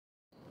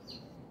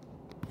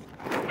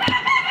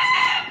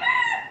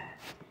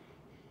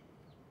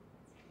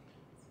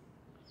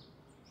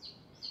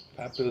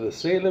After the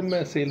sailor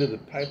man, sailor the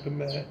piper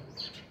man,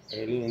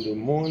 early in the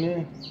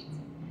morning,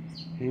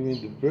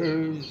 hearing the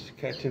birds,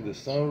 catching the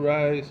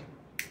sunrise.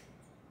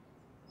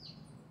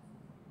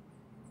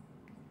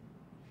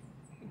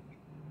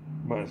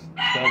 My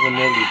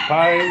Savinelli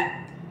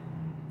pie.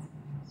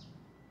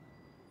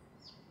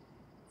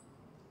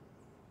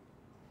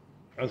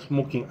 I'm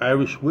smoking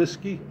Irish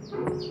whiskey.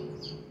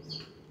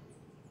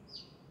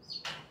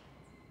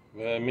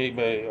 Made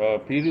by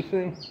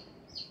Peterson.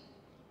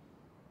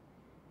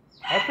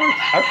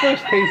 I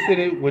first tasted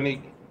it when it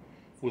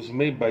was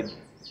made by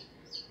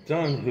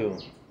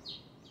Dunhill.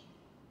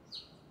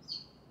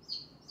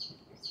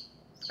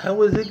 How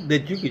was it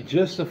that you could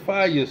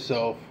justify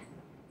yourself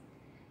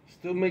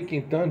still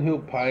making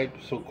Dunhill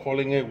pipes, or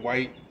calling it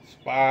white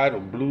spot or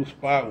blue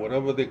spot,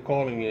 whatever they're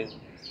calling it?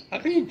 How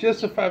can you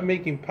justify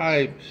making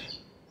pipes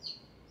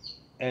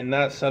and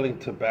not selling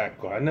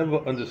tobacco? I never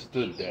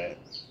understood that.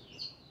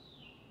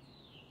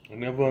 I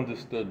never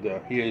understood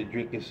that. Here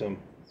drinking some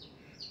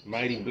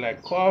Mighty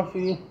Black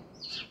coffee.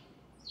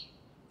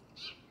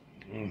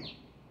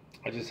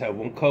 I just have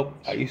one cup.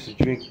 I used to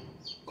drink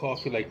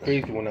coffee like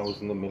crazy when I was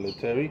in the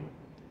military.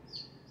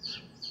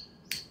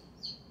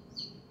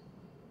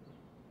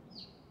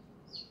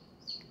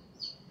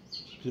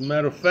 As a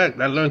matter of fact,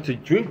 I learned to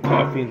drink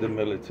coffee in the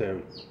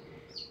military.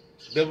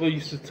 Never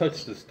used to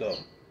touch the stuff.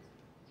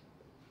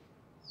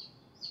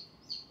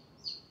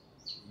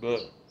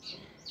 But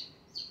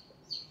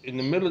in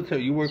the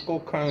military, you work all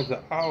kinds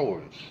of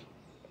hours.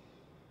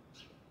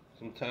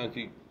 Sometimes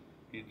you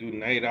do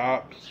night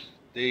ops,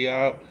 day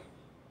ops.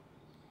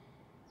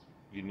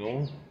 You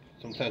know,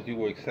 sometimes you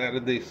work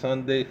Saturday,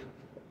 Sunday.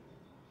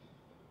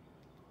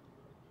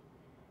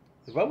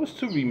 If I was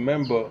to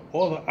remember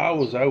all the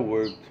hours I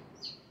worked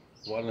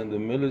while in the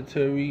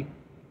military,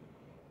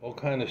 all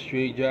kind of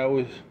strange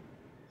hours,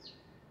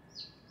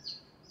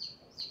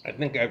 I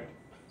think I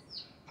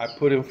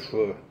put in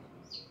for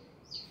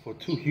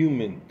two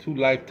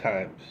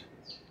lifetimes,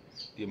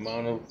 the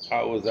amount of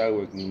hours I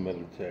worked in the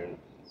military.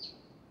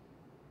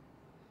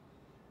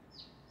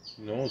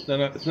 You know, it's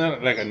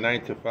not like a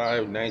 9 to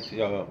 5, 10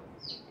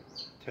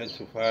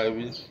 to 5.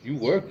 It's you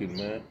working,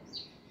 man.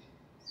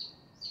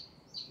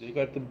 They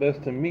got the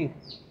best of me.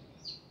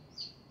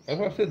 That's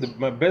why I said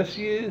my best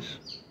years,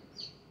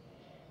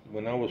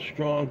 when I was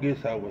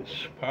strongest, I was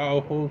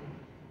powerful,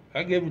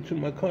 I gave it to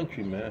my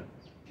country, man.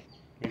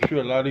 I'm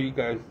sure a lot of you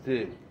guys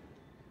did.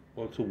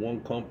 Or to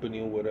one company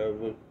or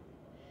whatever.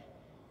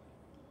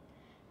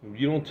 If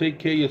you don't take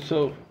care of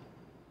yourself,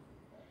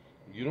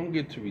 you don't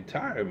get to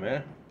retire,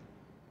 man.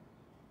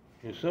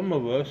 And some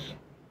of us,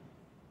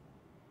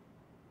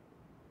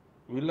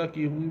 we're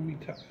lucky if we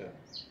retire.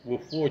 We're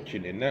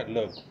fortunate, not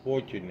luck,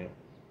 fortunate.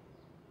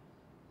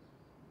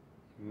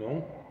 You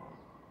know?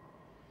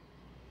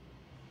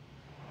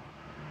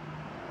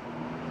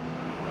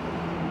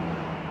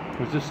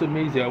 It's just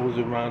amazing. I was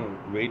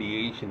around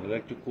radiation,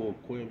 electrical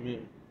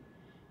equipment,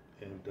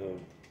 and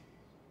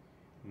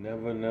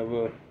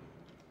never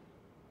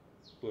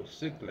was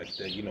sick like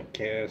that. You know,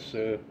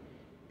 cancer,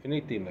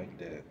 anything like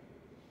that.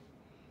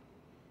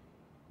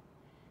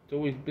 It's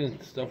always been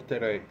stuff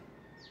that I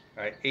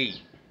ate.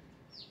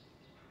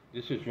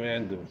 This is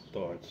random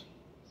thoughts.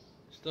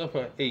 Stuff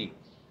I ate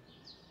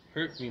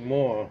hurt me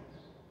more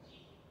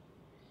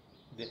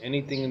than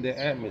anything in the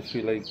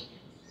atmosphere. Like,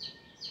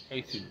 I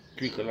used to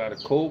drink a lot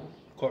of Coke,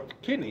 caught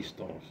kidney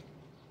stones.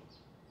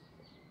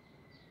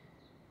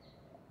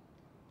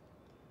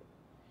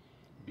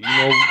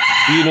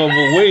 Being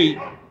overweight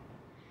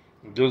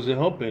doesn't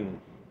help any.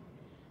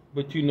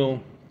 But you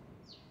know,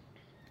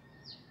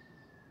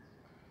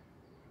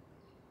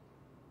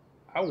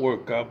 I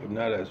work out, but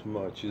not as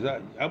much.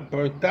 I'm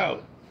burnt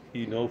out,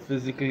 you know,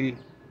 physically.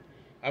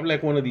 I'm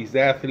like one of these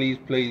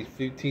athletes, plays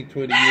 15,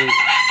 20 years.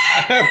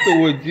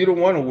 Afterwards, you don't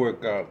want to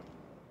work out.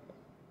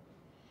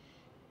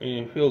 And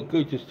you feel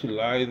good just to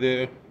lie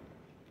there.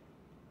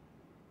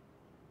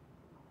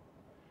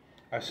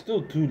 I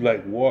still do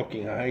like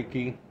walking,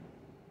 hiking.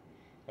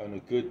 On a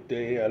good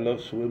day, I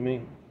love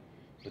swimming.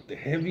 But the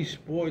heavy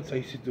sports, I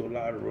used to do a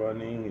lot of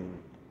running,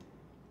 and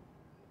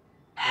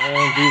I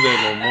don't do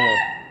that no more.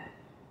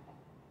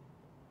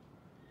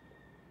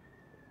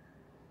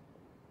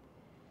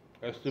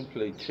 I still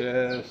play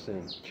chess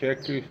and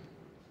checkers.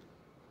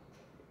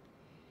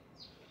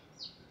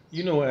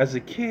 You know, as a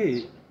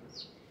kid,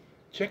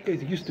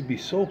 checkers used to be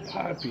so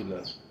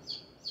popular.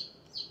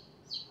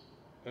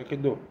 I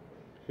could do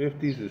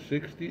 50s and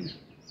 60s.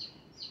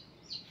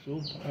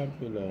 So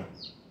popular.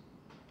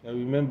 I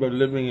remember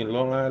living in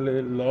Long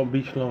Island, Long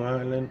Beach, Long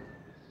Island.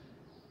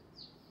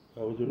 I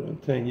was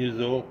around 10 years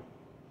old.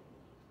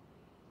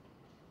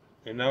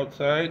 And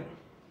outside,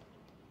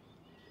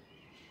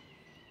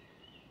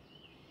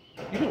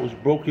 you know, it was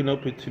broken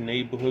up into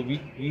neighborhood.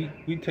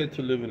 We tend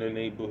to live in a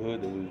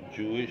neighborhood that was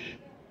Jewish,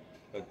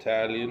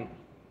 Italian,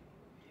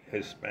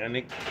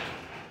 Hispanic,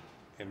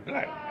 and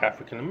Black,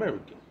 African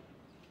American.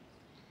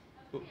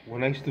 But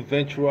when I used to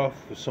venture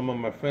off with some of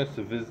my friends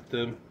to visit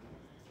them,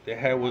 they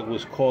had what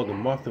was called the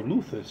Martin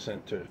Luther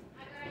Center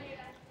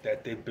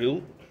that they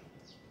built.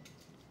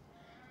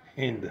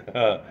 in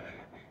the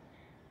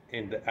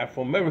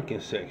Afro American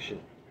section.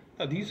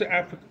 Now, these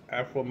are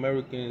Afro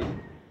Americans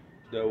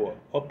that were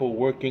upper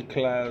working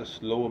class,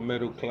 lower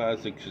middle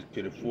class, that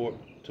could afford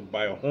to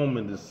buy a home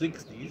in the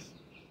 '60s,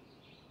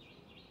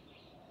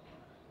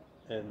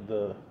 and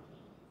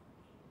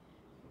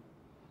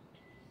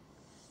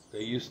they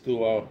used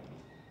to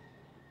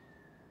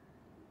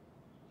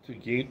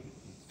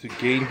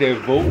gain their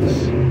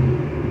votes.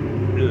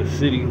 The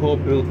city hall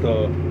built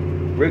a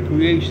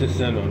recreation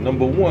center.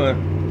 Number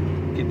one,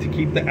 to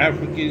keep the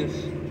Africans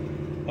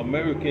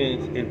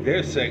Americans in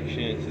their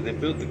section. So they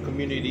built the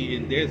community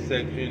in their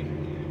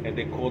section, and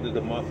they called it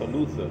the Martha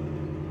Luther.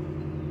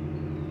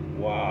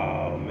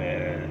 Wow,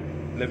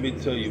 man! Let me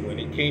tell you, when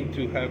it came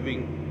to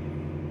having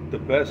the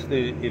best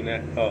in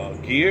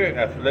gear,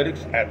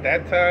 athletics at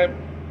that time,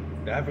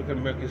 the African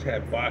Americans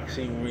had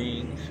boxing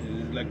rings. It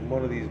was like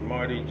one of these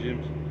modern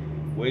gyms,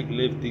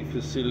 weightlifting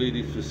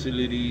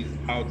facilities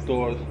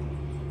outdoors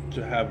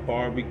to have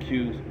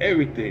barbecues,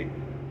 everything.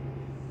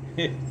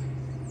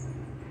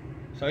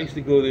 So I used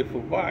to go there for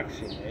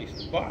boxing. I used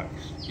to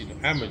box,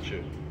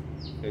 amateur.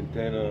 And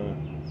then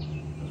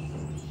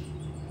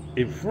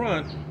in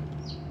front,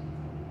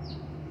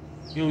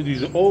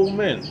 these old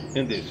men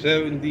in their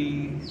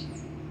 70s,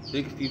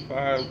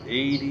 65,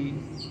 80,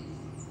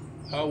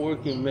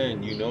 hardworking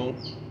men,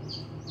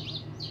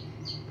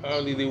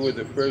 Probably they were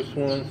the first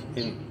ones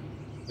in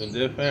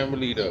their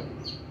family to,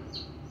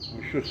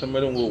 I'm sure some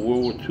of them were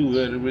World War II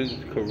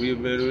veterans, Korea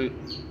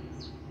veterans,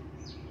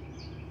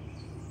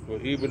 were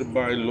able to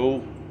buy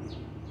low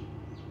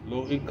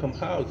income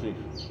housing.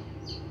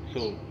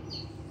 So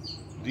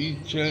these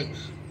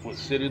gents would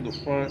sit in the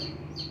front.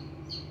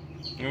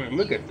 I mean,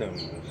 look at them.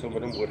 Some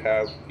of them would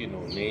have,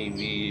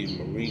 Navy,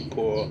 Marine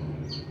Corps.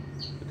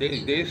 They're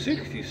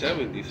 60s,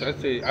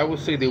 70s. I would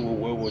say they were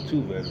World War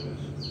II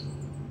veterans.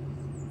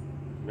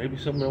 Maybe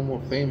some of them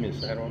were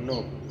famous. I don't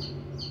know.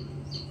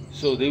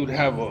 So they would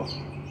have a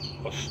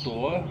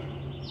store,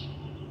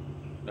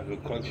 like a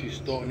country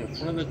store, and in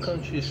front of the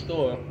country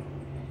store,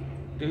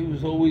 there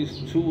was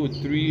always 2 or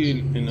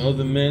 3 and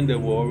other men that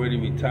were already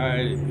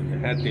retired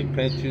and had their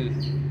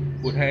pensions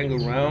would hang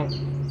around.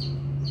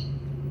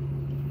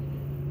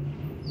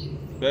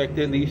 Back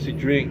then they used to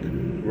drink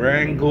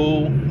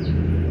Wrangell,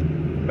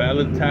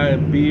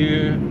 Ballantine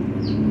beer.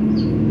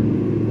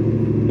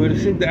 But it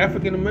seemed the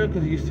African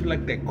Americans used to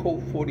like that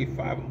Colt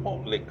 45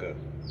 malt liquor.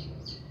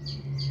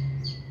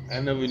 I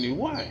never knew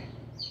why.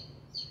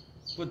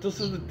 But those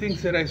are the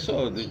things that I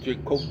saw. They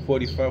drink Colt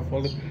 45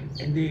 malt liquor,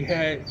 and they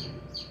had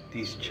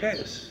these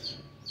checker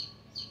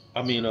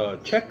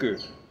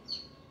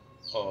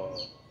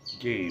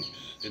games.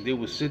 And they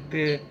would sit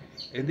there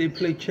and they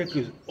play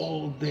checkers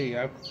all day.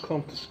 I would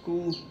come to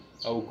school.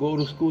 I would go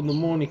to school in the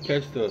morning,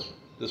 catch the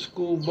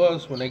school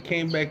bus. When I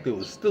came back, they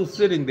were still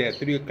sitting there at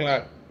 3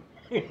 o'clock.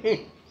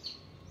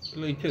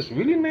 Play chess.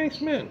 Really nice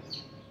men.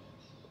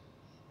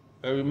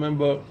 I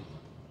remember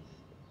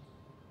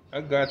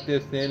I got there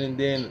standing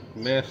there, and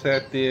the man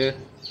sat there.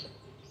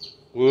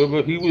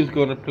 Whoever he was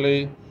going to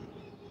play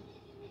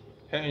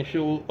hadn't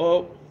showed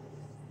up.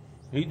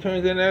 He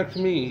turns and asks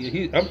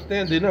me. I'm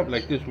standing up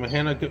like this, my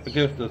hand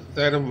against the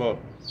side of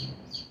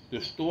the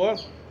store.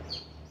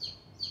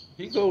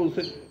 He goes,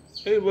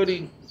 "Hey,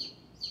 buddy,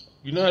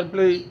 you know how to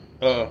play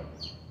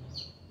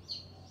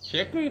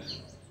checkers?"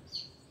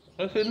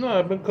 I said, "No,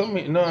 I've been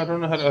coming. No, I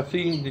don't know how to. I've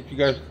seen that you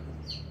guys.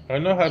 I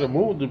know how to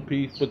move the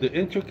piece, but the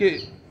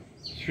intricate,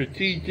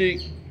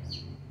 strategic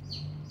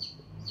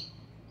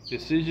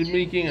decision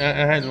making,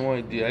 I had no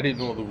idea. I didn't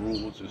know the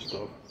rules and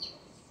stuff."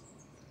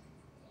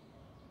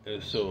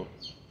 And so,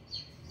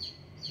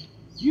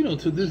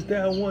 to this day,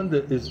 I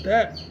wonder, is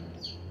that,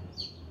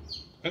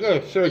 I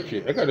gotta search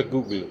it, I gotta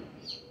Google it.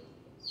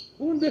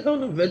 Who in the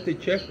hell invented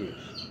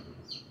checkers?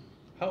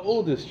 How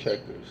old is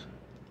checkers?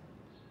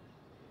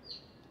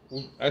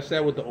 I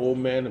sat with the old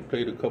man and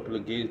played a couple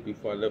of games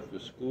before I left for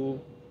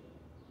school.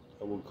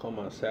 I would come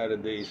on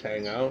Saturdays,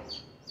 hang out.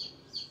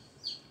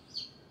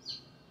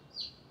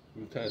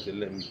 Sometimes they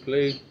let me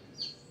play.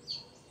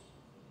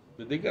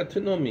 But they got to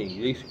know me.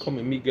 They used to call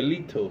me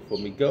Miguelito, for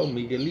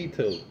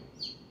Miguelito.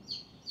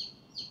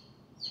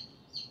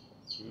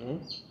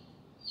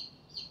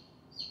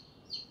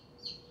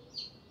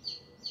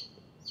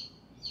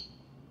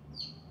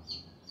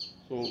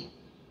 So,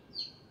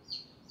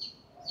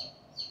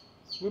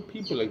 we're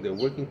people like that,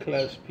 working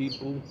class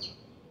people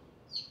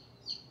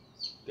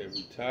that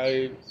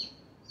retired.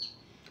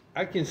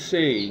 I can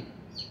say,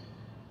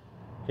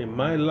 in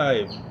my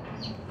life,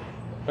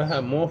 I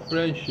have more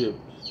friendships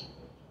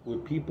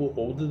with people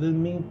older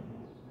than me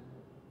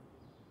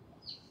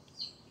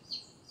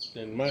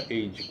than my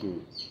age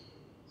group.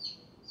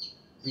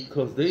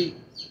 Because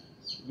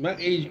my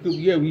age group,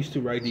 we used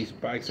to ride these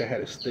bikes. I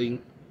had a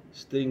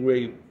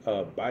Stingray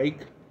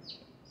bike.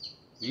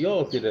 We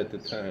all did at the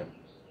time.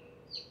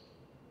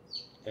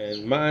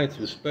 And mine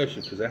was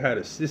special because I had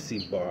a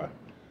sissy bar.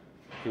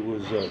 It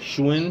was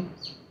Schwinn.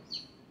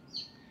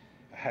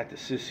 I had the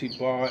sissy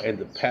bar and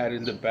the pad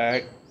in the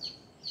back.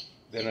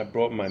 Then I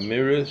brought my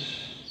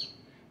mirrors.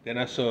 Then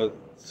I saw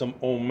some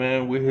old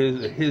man with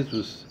his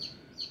was,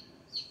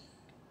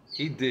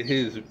 he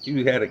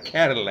had a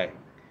Cadillac.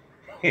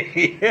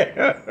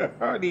 Yeah,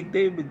 Harley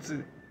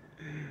Davidson.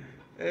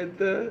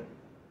 And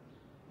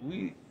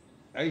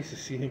I used to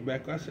see him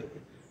back. I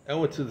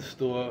went to the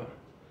store,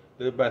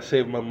 little bit I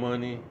saved my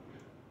money.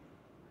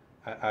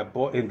 I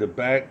bought in the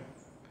back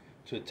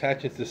to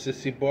attach it to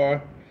Sissy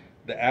Bar,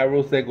 the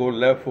arrows that go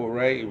left or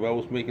right if I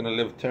was making a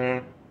left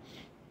turn.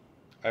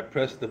 I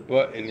pressed the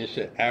button and it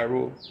said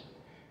arrow.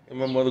 And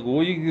my mother go,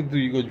 what you gonna do?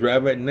 You gonna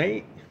drive at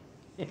night?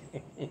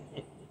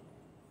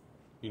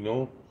 You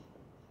know,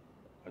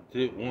 I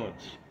did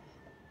once.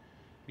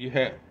 You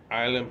had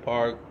Island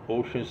Park,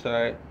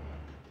 Oceanside,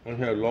 and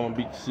here Long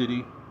Beach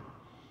City.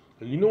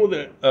 And you know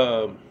that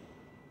the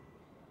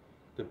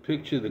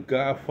picture, The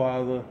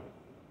Godfather,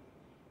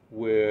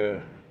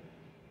 where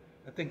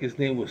I think his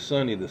name was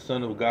Sonny, the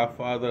son of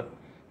Godfather,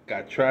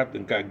 got trapped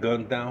and got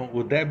gunned down.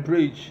 Well, that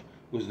bridge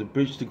was the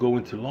bridge to go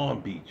into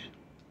Long Beach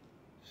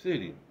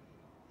City.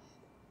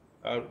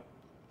 Out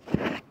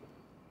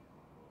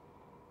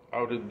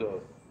in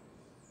the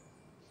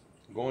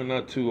going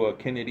out to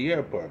Kennedy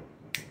Airport.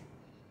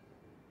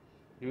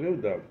 He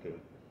lived out there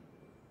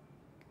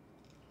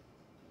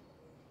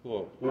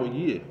for 4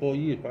 years,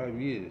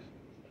 5 years.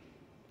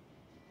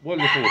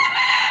 Wonderful.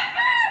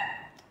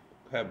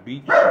 Have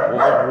beach,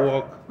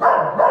 boardwalk.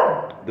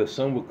 The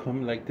sun would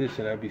come like this,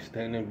 and I'd be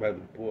standing by the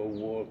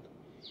boardwalk.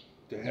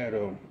 They had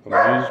an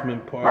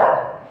amusement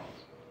park,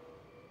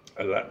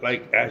 a lot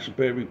like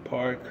Ashbury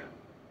Park,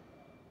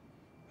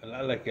 a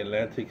lot like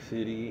Atlantic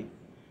City.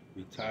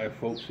 Retired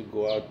folks would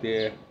go out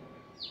there.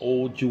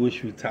 Old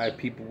Jewish retired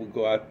people would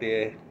go out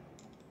there.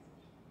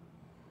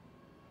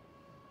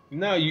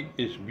 Now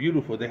it's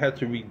beautiful. They had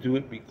to redo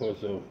it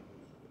because of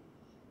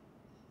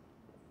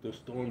the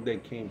storm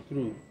that came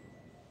through.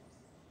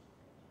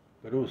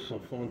 But it was some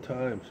fun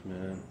times,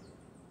 man.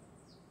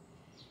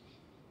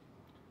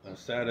 On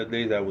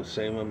Saturdays, I would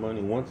save my money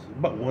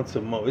about once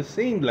a month. It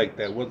seemed like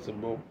that once a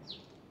month.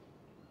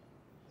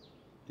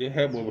 They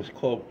had what was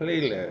called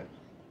Playland.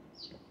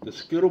 The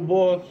Skittle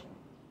balls,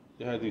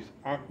 they had these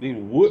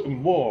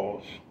wooden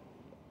balls.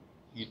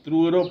 You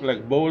threw it up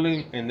like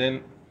bowling, and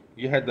then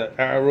you had the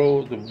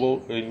arrow, the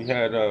ball, and you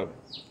had a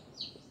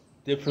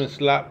different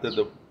slot that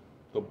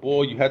the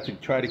ball, you had to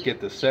try to get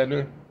the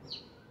center.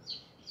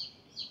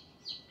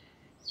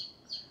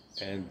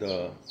 And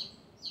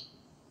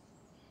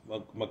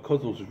my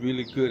cousin was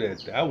really good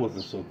at that. I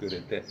wasn't so good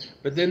at that.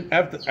 But then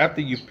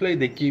after you play,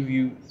 they give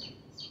you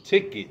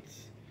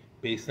tickets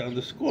based on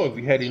the score. If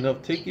you had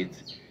enough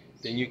tickets,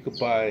 then you could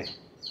buy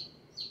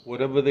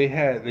whatever they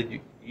had that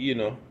you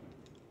know.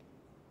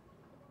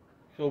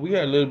 So we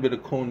had a little bit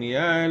of Coney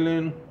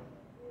Island.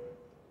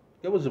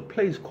 There was a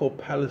place called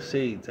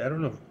Palisades. I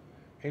don't know if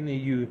any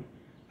of you,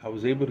 I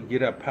was able to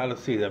get at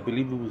Palisades. I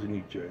believe it was in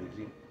New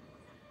Jersey.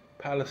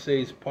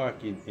 Palisades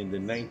Park in the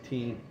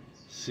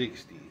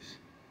 1960s.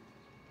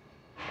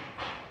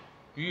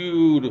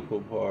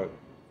 Beautiful park.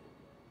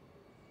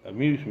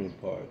 Amusement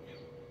park.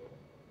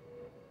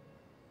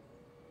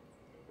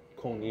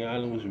 Coney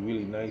Island was a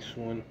really nice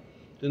one.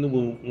 Then there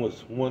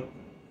was one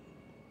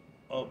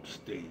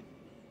upstate.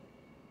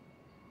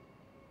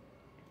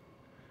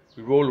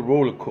 We rode a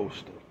roller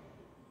coaster.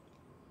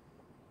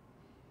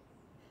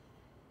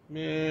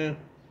 Man,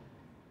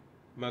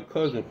 my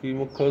cousin,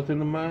 female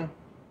cousin of mine,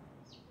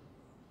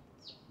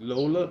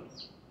 Lola,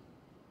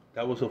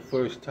 that was her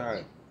first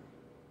time.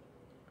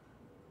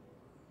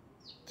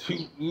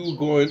 We were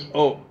going,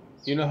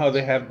 you know how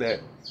they have the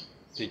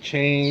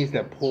chains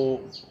that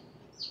pull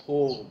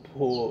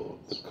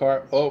the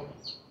car up?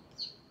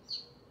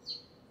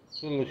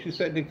 So she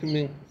said that to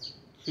me.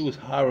 She was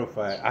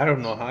horrified. I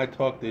don't know how I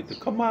talked to her.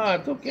 Come on,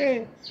 it's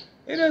okay.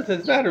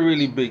 It's not a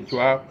really big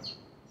drop.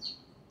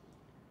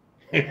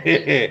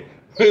 we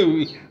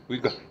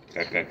go.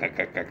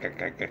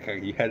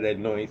 You had that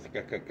noise,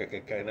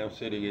 and I'm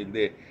sitting in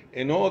there.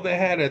 And all they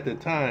had at the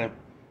time,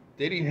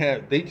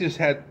 they just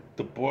had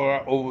the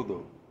bar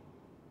over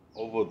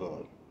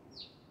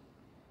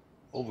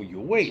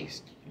your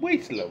waist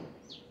level.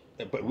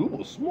 But we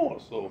were small,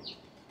 so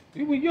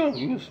we were young.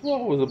 We were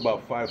small. I was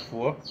about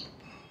 5'4".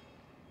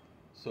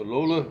 So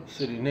Lola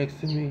sitting next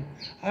to me.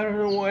 I don't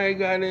know why I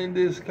got in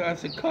this car. I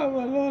said, come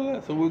on,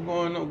 Lola. So we're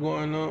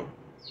going up.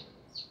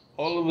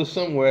 All of a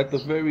sudden, we're at the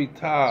very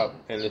top,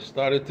 and it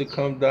started to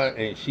come down,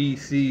 and she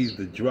sees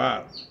the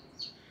drop.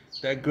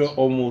 That girl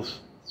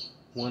almost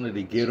wanted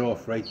to get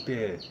off right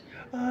there.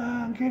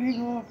 I'm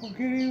getting off.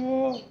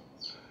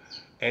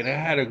 And I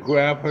had to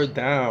grab her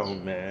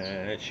down,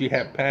 man. She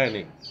had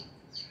panic.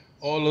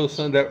 All of a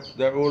sudden,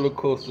 that roller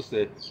coaster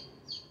said,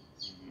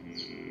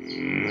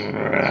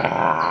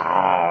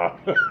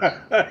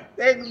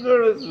 that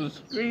girl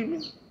was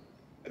screaming.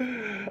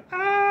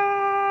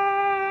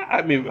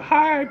 I mean,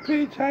 high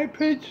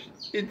pitch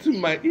into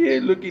my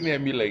ear, looking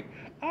at me like,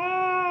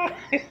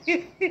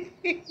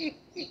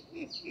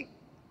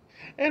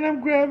 and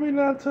I'm grabbing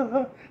onto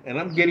her, and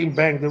I'm getting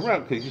banged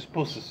around because you're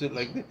supposed to sit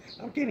like this.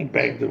 I'm getting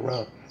banged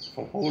around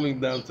from holding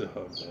down to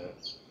her, man.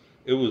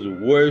 It was the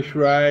worst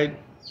ride.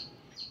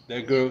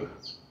 That girl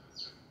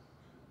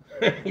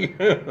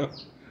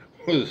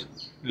was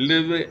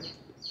livid,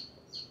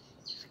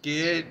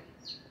 scared.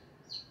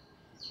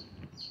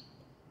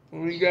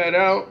 When we got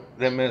out,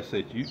 that man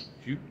said, "You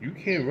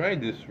can't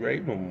ride this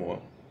ride no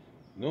more."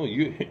 No,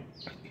 you.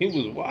 He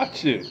was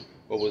watching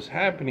what was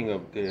happening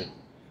up there.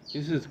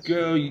 He says,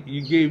 "Girl,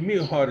 you gave me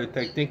a heart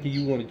attack thinking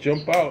you want to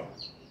jump out."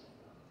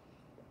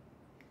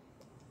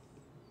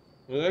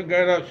 When I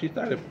got out, she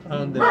started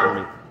pounding on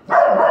me.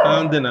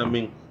 Pounding on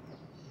me.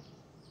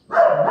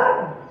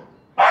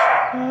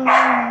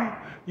 Oh,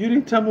 you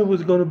didn't tell me it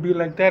was gonna be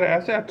like that. I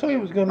said, I told you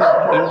it was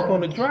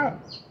gonna drop.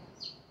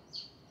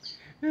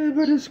 Yeah,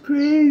 but it's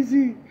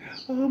crazy.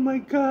 Oh my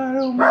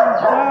God.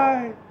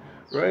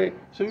 Right?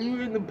 So we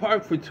were in the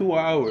park for 2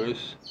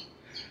 hours.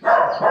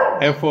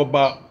 And for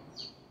about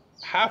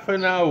half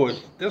an hour,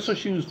 that's what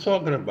she was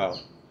talking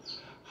about.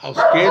 How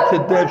scared to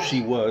death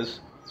she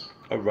was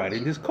of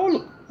riding this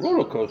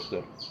roller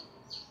coaster.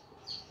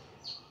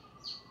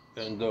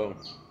 And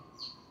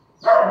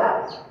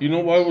you know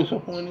why it was so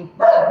funny?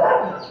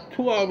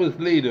 2 hours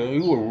later, we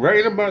were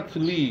right about to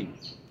leave.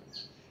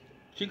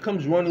 She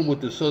comes running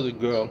with this other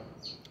girl,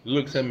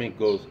 looks at me and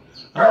goes,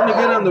 "I want to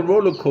get on the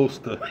roller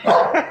coaster."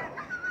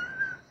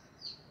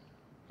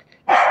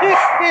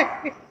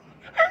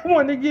 I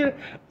want to get,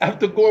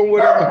 after going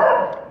with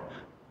her.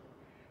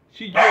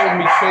 She drove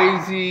me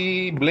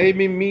crazy,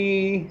 blaming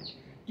me.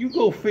 You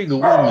go figure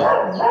women.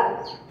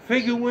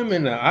 Figure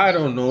women now, I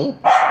don't know.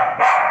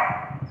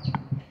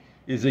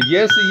 Is a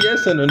yes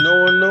and a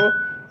no?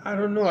 I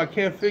don't know. I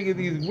can't figure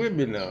these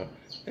women now.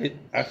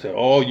 I said,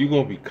 "Oh, you're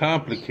going to be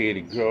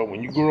complicated, girl.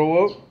 When you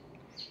grow up."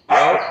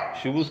 Well,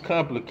 she was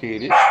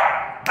complicated.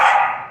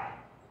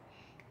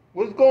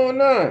 What's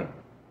going on?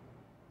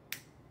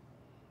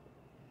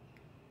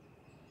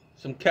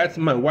 Some cats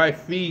my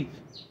wife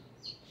feeds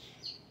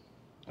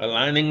are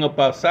lining up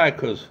outside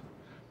because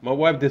my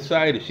wife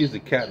decided she's a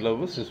cat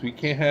lover since we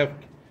can't have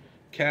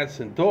cats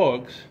and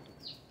dogs.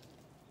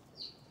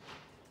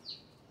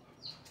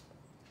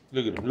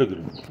 Look at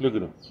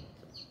them.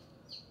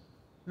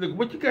 Look,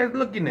 what you guys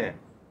looking at?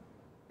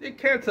 There are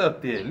cats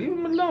out there. Leave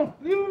them alone.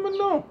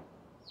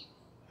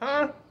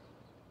 Huh?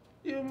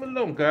 Leave them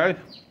alone, guys.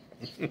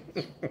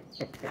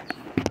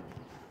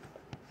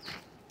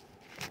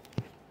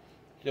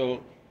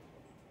 So,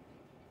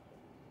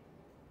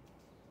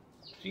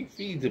 she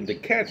feeds them. The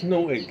cats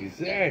know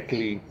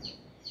exactly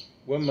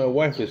when my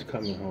wife is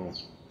coming home.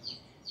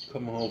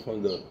 Coming home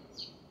from the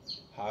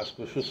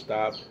hospital. She'll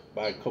stop,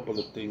 buy a couple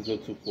of things or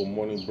two for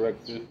morning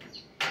breakfast.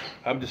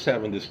 I'm just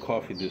having this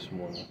coffee this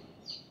morning.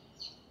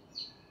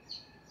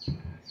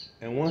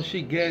 And once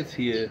she gets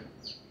here,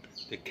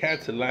 the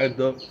cats are lined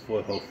up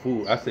for her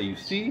food. I say, you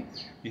see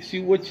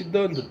what you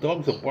done? The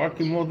dogs are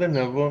barking more than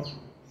ever.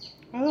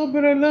 Oh,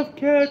 but I love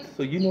cats.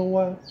 So you know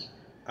what?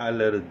 I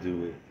let her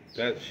do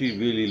it. She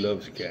really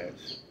loves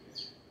cats.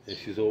 And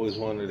she's always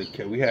wanted a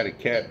cat. We had a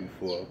cat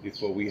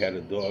before we had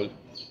a dog.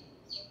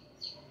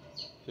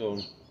 So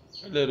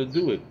I let her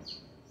do it.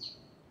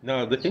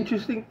 Now, the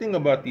interesting thing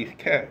about these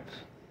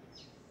cats,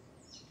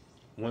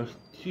 once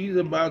she's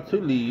about to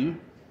leave,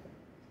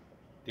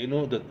 they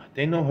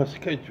know her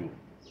schedule.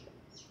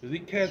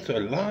 These cats are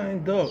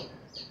lined up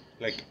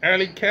like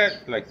Alley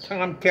Cat, like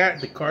Tom Cat,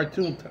 the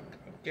cartoon Tom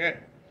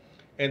Cat,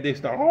 and they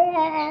start.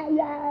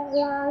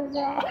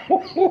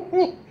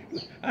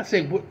 I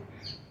said, what?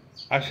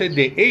 I said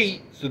they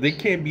ate, so they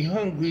can't be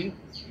hungry.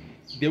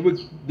 They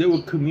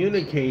were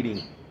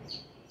communicating.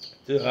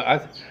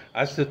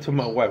 I said to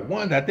my wife,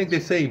 Wanda, I think they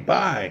say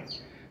bye.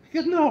 She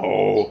said,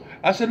 no.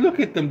 I said, look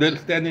at them. They're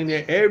standing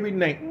there every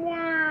night.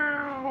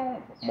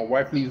 Wow. My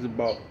wife leaves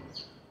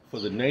for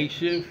the night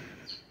shift,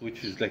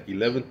 which is like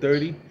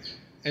 11:30,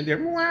 and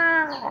they're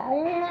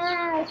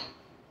wow.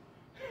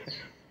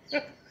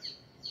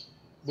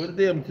 But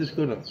today I'm just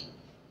gonna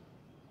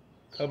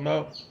come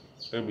out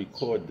and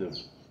record them.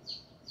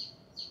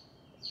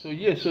 So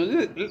yeah, so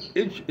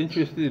it's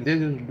interesting. There's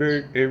this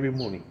bird every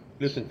morning.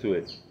 Listen to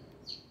it.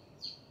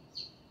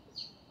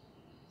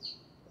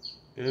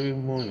 Every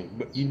morning.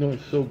 But you know,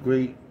 it's so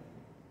great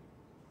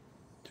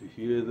to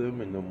hear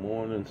them in the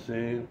morning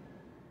sing.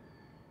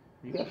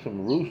 You got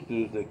some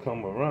roosters that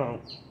come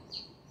around.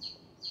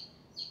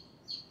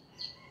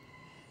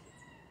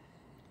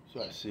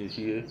 So I sit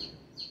here,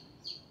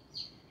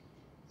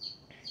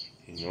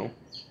 you know.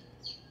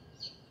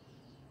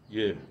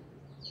 Yeah.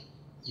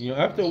 You know,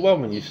 after a while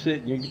when you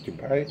sit and you get your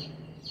pipe,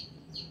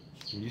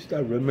 and you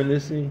start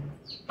reminiscing,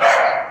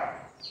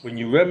 when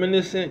you're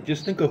reminiscing,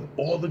 just think of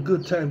all the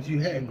good times you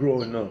had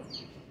growing up.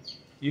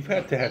 You've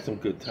had to have some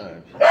good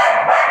times.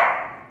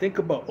 Think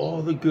about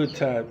all the good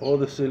times, all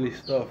the silly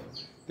stuff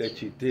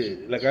that you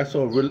did. Like I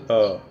saw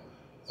a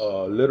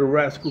Little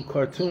Rascal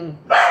cartoon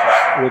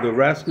where the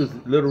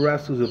Little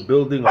Rascals are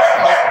building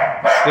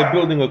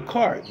a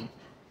cart.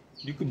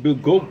 You could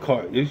build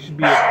go-kart. There should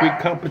be a big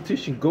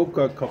competition,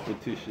 go-kart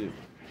competition.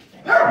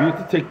 You have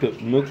to take the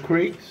milk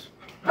crates,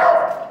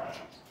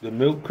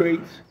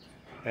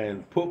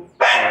 and put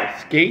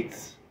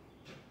skates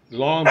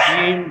long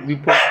beam. We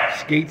put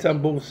skates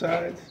on both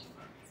sides,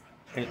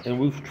 and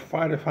we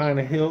try to find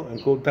a hill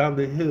and go down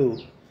the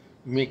hill,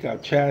 make our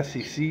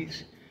chassis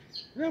seats.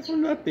 Not for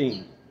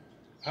nothing.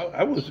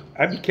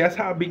 That's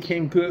how I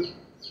became good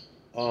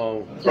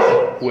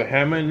with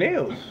hammer and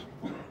nails.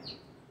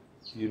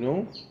 You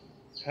know,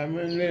 hammer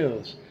and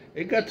nails.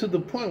 It got to the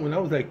point when I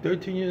was like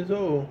 13 years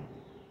old,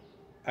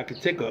 I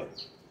could take a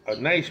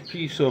nice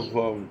piece of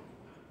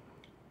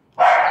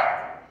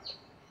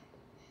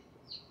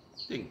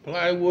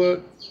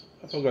plywood,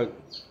 I forgot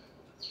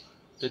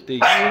that they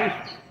used,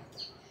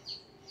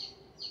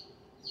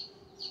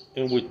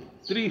 and with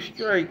 3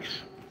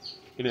 strikes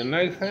in a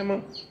nice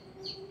hammer,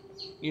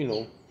 you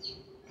know,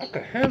 I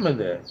could hammer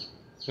that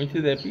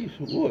into that piece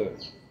of wood.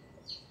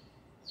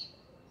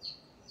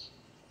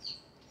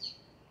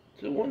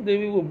 So one day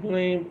we were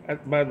playing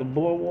by the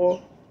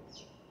boardwalk,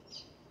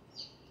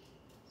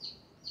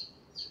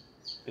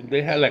 and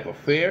they had like a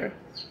fair,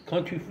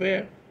 country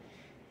fair,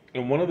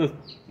 and one of the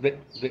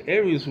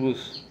areas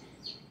was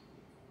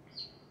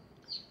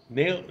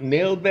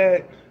nail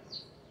that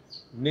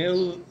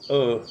nail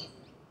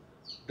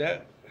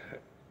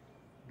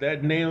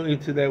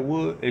into that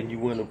wood, and you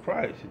win a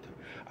prize.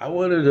 I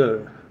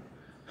wanted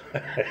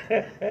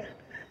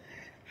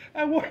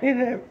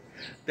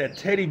that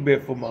teddy bear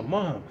for my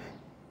mom.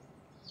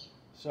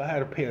 So I had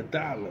to pay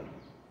 $1.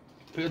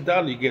 For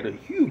 $1, you get a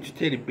huge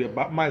teddy bear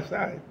about my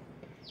size.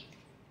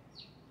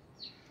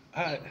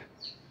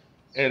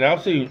 And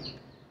I'll see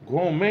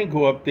grown men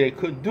go up there,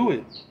 couldn't do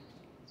it.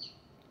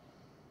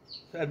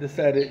 So I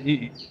decided,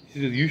 she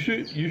said, you sure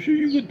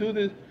you could do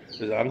this? I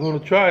said, I'm going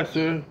to try,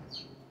 sir.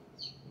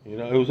 You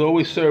know, it was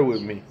always sir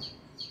with me.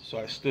 So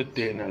I stood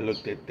there and I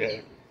looked at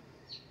that.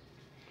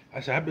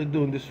 I said, I've been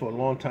doing this for a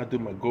long time,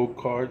 doing my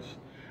go-karts.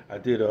 I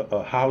did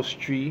a house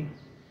tree,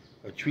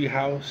 a tree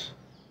house,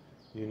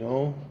 you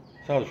know.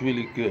 Sounds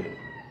really good.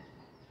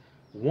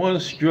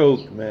 One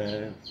stroke,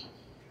 man.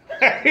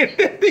 I hit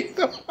that thing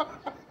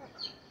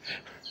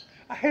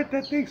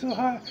so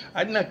hard.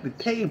 I knocked the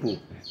table.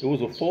 It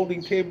was a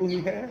folding table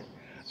he had.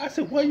 I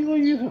said, why you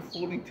gonna use a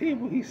folding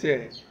table? He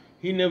said,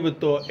 he never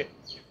thought it,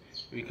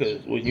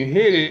 because when you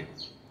hit it,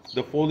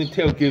 the folding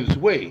table gives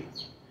way,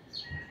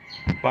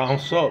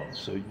 bounce up,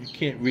 so you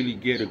can't really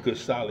get a good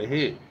solid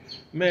hit.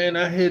 Man,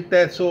 I hit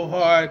that so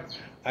hard,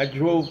 I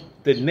drove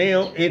the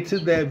nail into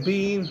that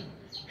beam,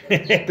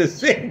 and at the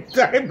same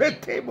time,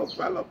 that table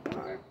fell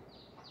apart.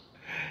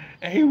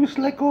 And he was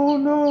like, oh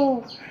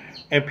no.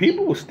 And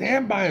people would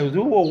stand by us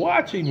who were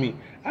watching me.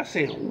 I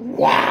said,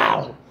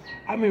 wow.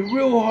 I mean,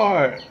 real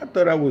hard. I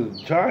thought I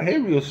was John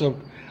Henry or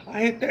something.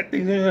 I hit that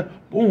thing in,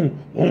 boom,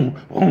 boom,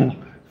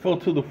 boom, fell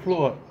to the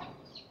floor.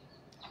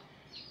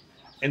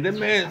 And the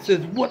man says,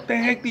 what the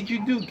heck did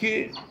you do,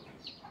 kid?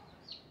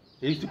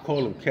 They used to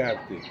call him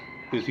Captain,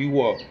 because he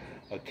wore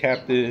a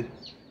captain,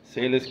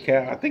 sailor's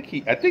cap. I think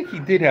he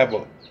did have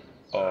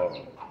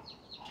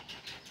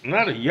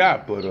not a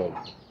yacht, but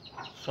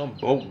some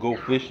boat go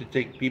fishing,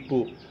 take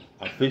people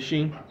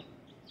fishing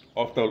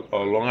off the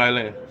Long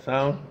Island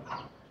Sound.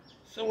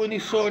 So when he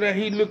saw that,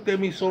 he looked at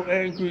me so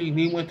angry, and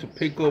he went to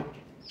pick up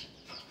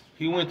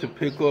the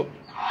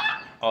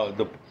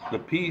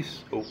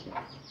piece of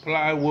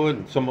plywood,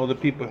 and some other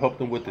people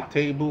helped him with the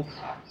table.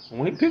 And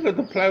when he picked up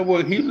the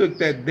plywood, he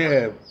looked at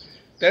Dad.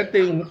 That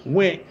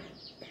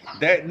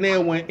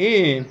nail went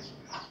in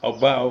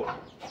about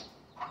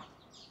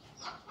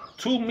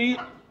 2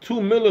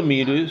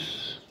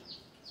 millimeters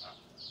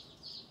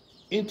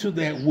into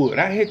that wood.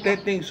 I hit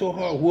that thing so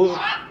hard, wood,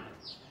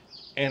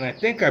 and I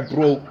think I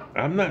broke,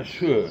 I'm not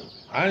sure.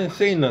 I didn't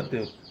say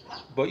nothing,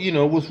 but you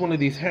know, it was one of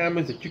these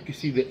hammers that you could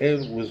see the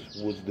end was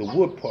the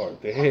wood part,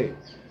 the head.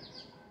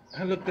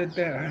 I looked at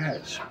that, I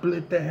had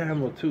split the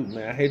hammer too,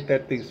 man. I hit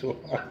that thing so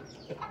hard.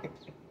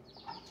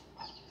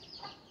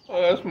 Oh,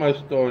 that's my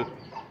story.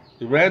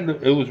 It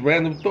was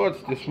random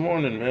thoughts this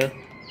morning, man.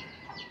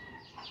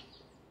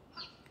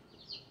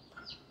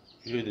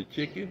 You hear the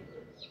chicken?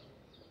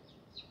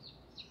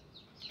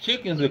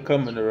 Chickens are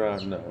coming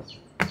around now.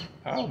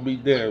 I'll be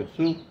there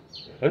soon.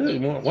 We're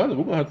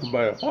gonna have to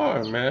buy a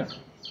farm, man.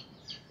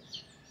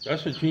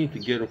 That's a dream, to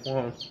get a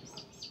farm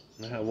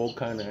and have all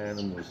kind of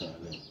animals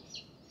on it.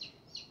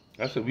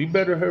 I said, we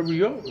better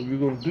hurry up if we're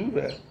gonna do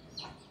that.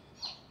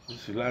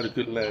 There's a lot of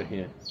good land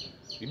here.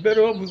 We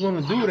better hope we're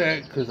gonna do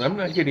that, because I'm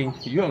not getting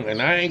young,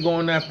 and I ain't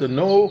going after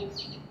no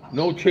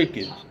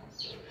chickens.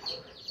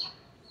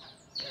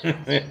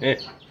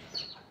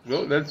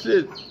 Well, that's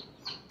it.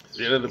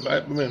 Sailor the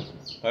Piperman,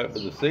 Piper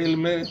the Sailor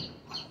Man.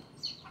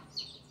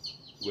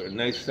 Wear a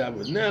nice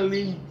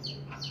Savinelli,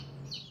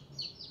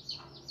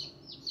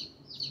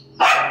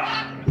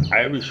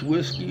 Irish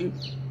whiskey.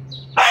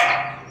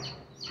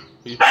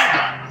 Pretty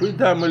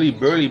predominantly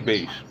Burley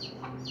based.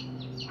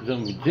 It's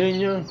in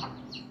Virginia,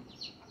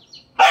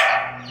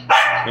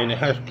 and it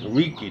has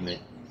Perique in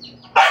it.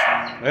 I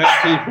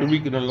haven't tasted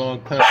Perique in a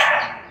long time.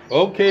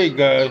 Okay,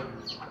 guys.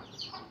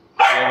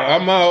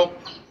 Well, I'm out.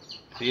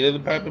 See you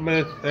later,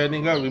 Piperman.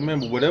 Standing out.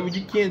 Remember, whatever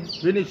you can't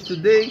finish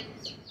today,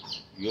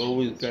 you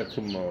always got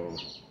tomorrow.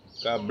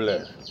 God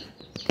bless.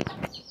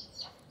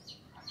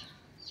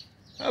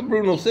 Hi,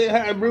 Bruno. Say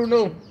hi,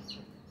 Bruno.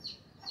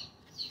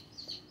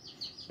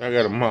 I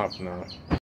got a mop now.